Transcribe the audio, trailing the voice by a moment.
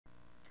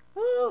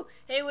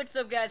what's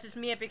up guys, it's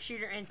me Epic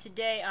Shooter, and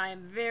today I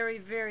am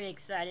very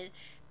excited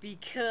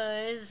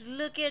because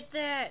look at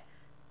that,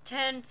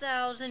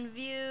 10,000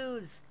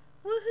 views,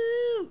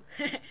 woohoo!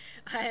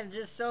 I am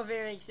just so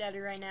very excited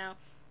right now.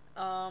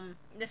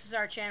 This is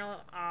our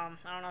channel. I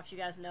don't know if you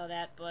guys know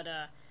that, but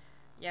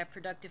yeah,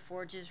 Productive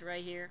Forges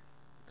right here,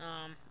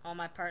 all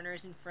my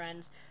partners and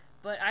friends.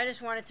 But I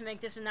just wanted to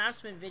make this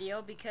announcement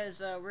video because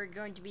we're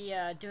going to be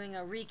doing a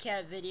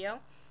recap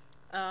video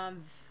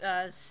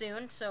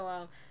soon.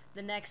 So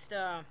the next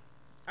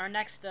our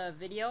next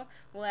video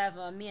we'll have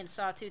me and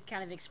Sawtooth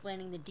kind of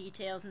explaining the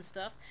details and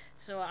stuff.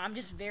 So I'm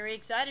just very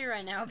excited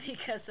right now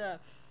because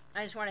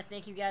I just want to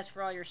thank you guys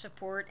for all your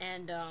support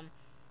and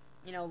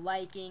you know,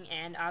 liking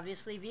and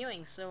obviously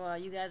viewing. So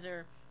you guys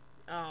are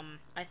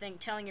I think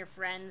telling your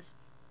friends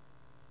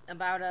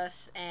about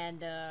us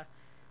and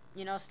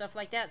you know, stuff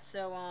like that.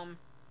 So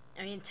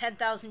I mean,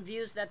 10,000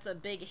 views, that's a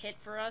big hit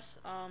for us.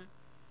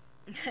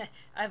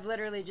 I've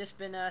literally just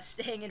been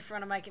staying in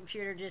front of my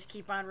computer, just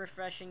keep on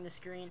refreshing the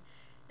screen,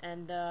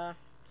 and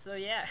so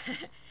yeah,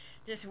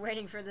 just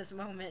waiting for this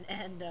moment.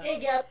 And Hey,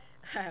 Gab.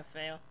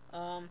 fail.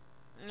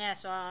 Yeah,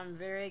 so I'm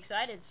very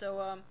excited.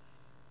 So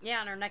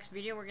yeah, in our next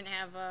video we're gonna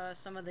have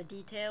some of the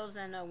details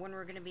and when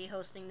we're gonna be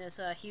hosting this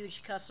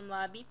huge custom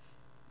lobby.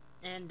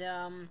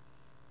 And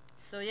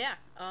so yeah,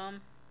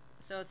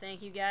 so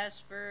thank you guys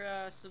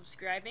for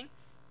subscribing,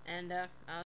 and I'll